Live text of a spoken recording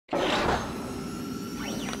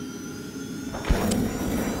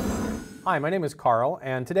Hi, my name is Carl,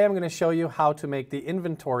 and today I'm going to show you how to make the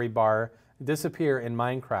inventory bar disappear in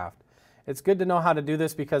Minecraft. It's good to know how to do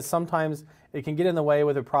this because sometimes it can get in the way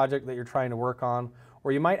with a project that you're trying to work on,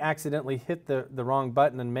 or you might accidentally hit the wrong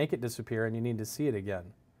button and make it disappear and you need to see it again.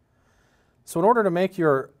 So in order to make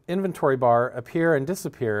your inventory bar appear and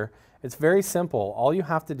disappear, it's very simple. All you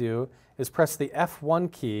have to do is press the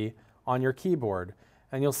F1 key on your keyboard.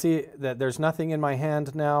 And you'll see that there's nothing in my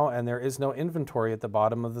hand now and there is no inventory at the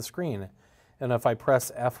bottom of the screen. And if I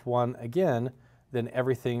press F1 again, then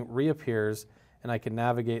everything reappears and I can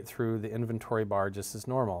navigate through the inventory bar just as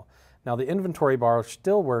normal. Now the inventory bar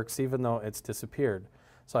still works even though it's disappeared.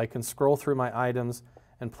 So I can scroll through my items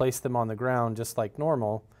and place them on the ground just like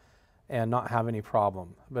normal and not have any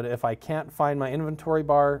problem. But if I can't find my inventory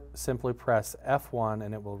bar, simply press F1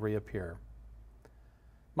 and it will reappear.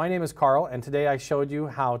 My name is Carl, and today I showed you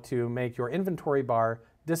how to make your inventory bar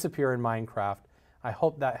disappear in Minecraft. I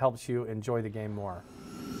hope that helps you enjoy the game more.